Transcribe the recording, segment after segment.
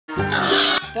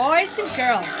Boys and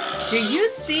girls, do you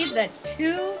see the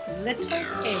two little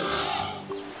pigs?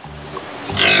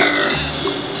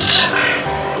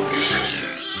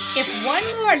 If one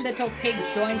more little pig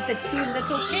joins the two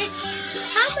little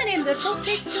pigs, how many little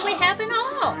pigs do we have in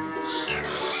all?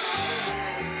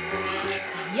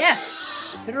 Yes,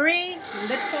 3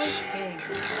 little pigs.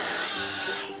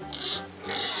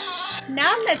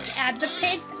 Now let's add the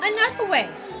pigs another way.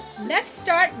 Let's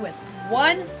start with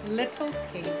 1 little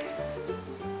pig.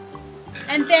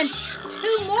 And then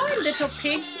 2 more little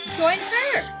pigs join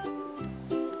her.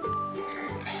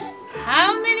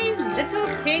 How many little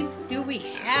pigs do we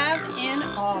have in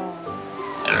all?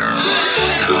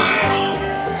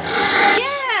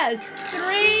 Yes,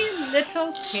 3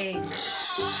 little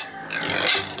pigs.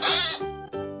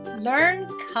 Learn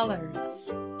colors.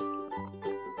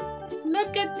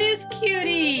 Look at this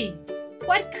cutie.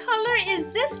 What color is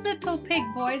this little pig,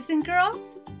 boys and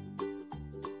girls?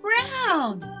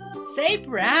 Brown. Say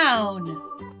brown.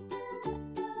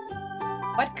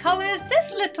 What color is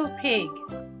this little pig?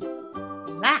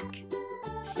 Black.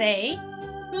 Say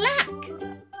black.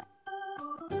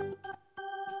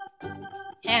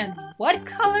 And what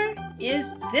color is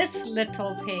this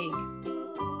little pig?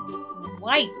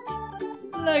 White.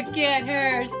 Look at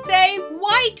her. Say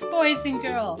white, boys and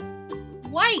girls.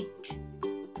 White.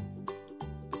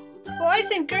 Boys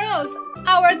and girls,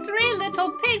 our 3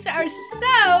 little pigs are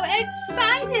so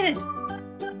excited.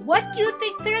 What do you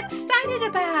think they're excited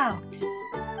about?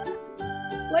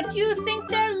 What do you think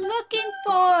they're looking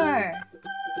for?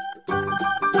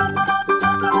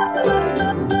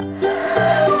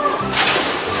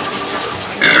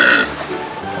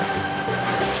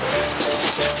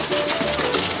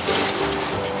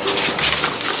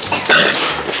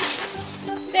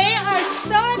 They are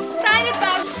so excited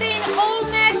about seeing Old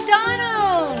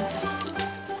McDonald.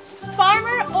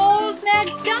 Farmer Old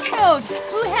McDonald,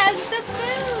 who has the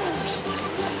food.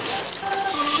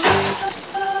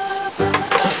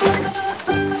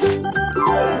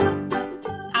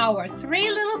 Our 3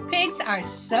 little pigs are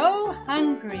so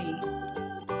hungry.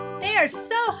 They are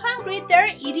so hungry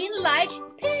they're eating like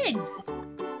pigs.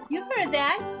 You heard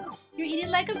that. You're eating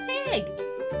like a pig.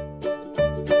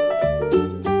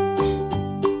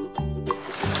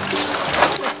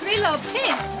 The 3 little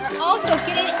pigs are also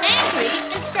getting angry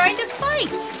and starting to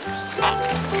fight.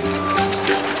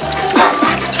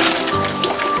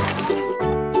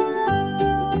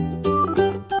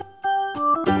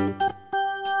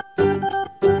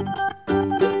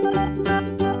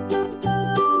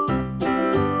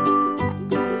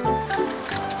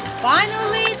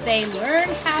 Finally, they learn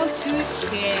how to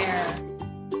share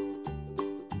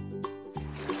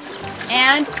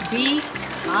and be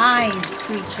kind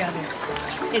to each other.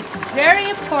 It's very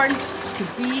important to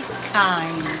be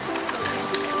kind.